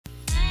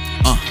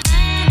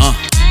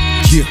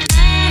Yeah,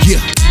 yeah.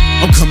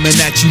 I'm coming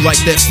at you like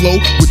that flow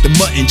with the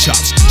mutton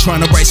chops.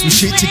 Trying to write some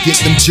shit to get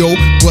them Joe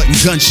Button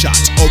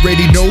gunshots.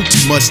 Already know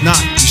you must not.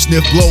 You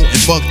sniff blow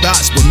and buck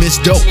thoughts, but miss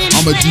dope.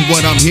 I'ma do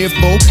what I'm here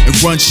for and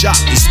run shop.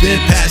 It's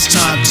been past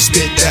time to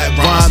spit that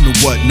rhyme and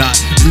whatnot.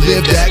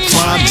 Relive that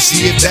crime and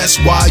see if that's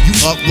why you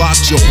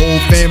uplocked your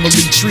whole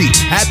family tree.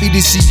 Happy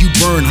to see you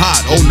burn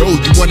hot. Oh no,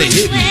 you wanna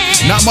hit me.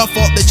 Not my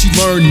fault that you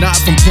learned not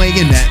from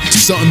playing that.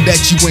 Something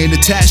that you ain't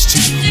attached to.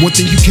 One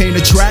thing you can't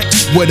attract,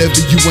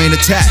 whatever you ain't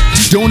attacked.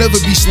 Don't ever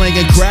be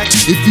slanging crack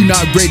if you're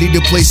not ready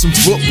to play some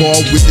football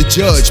with the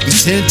judge. Be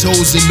 10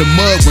 toes in the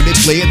mud when they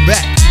play it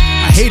back.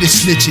 I hate a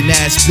snitching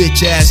ass,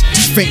 bitch ass,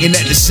 fainting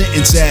at the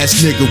sentence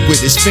ass nigga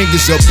with his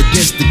fingers up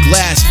against the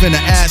glass.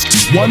 Finna ask,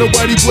 why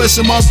nobody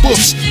blessing my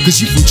books? Cause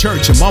you from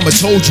church and mama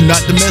told you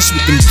not to mess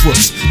with them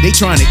crooks. They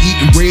trying to eat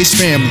and raise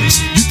families.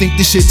 You think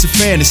this shit's a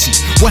fantasy.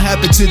 What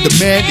happened to the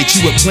man that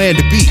you had planned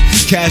to be?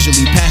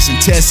 Casually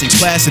passing tests in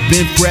class have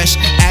been fresh,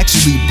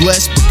 actually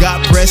blessed, but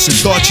got pressed and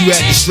thought you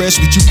had the stress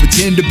what you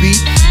pretend to be.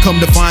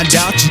 Come to find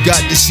out you got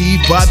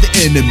deceived by the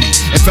enemy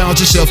and found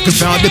yourself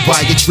confounded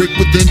by a trick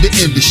within the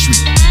industry.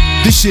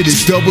 This shit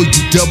is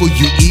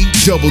WWE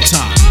double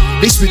time.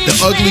 They spit the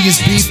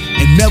ugliest beef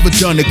and never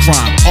done a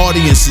crime.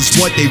 Audiences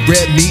want they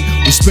red meat,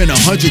 will spend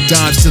 100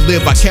 dimes to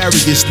live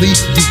vicariously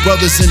through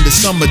brothers in the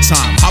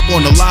summertime. Hop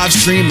on a live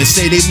stream and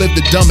say they live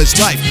the dumbest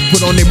life.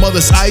 Put on their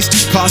mother's ice,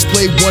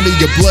 cosplay one of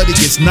your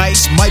bloodiest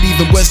nights. Might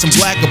even wear some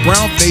black or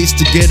brown face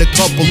to get a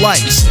couple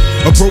likes.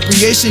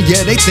 Appropriation,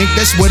 yeah, they think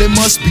that's what it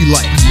must be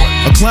like.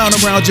 A clown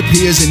around your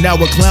peers and now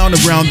a clown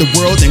around the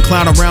world. And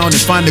clown around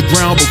and find the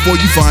ground before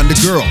you find the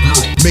girl.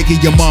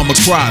 Making your mama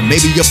cry,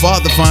 maybe your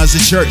father finds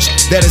a church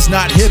that is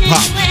not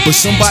hip-hop, but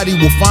somebody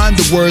will find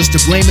the words to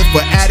blame it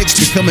for addicts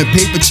becoming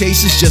paper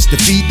chasers just to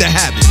feed the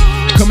habit.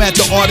 Come at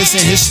the artists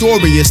and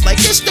historians like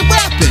it's the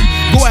rapping.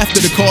 Go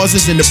after the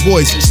causes and the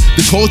poisons.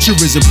 The culture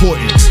is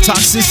important.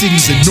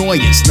 Toxicity's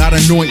annoyance, not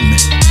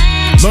anointment.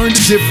 Learn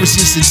the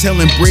differences in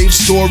telling brave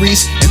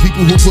stories and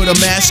people who put a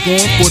mask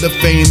on for the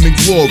fame and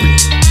glory.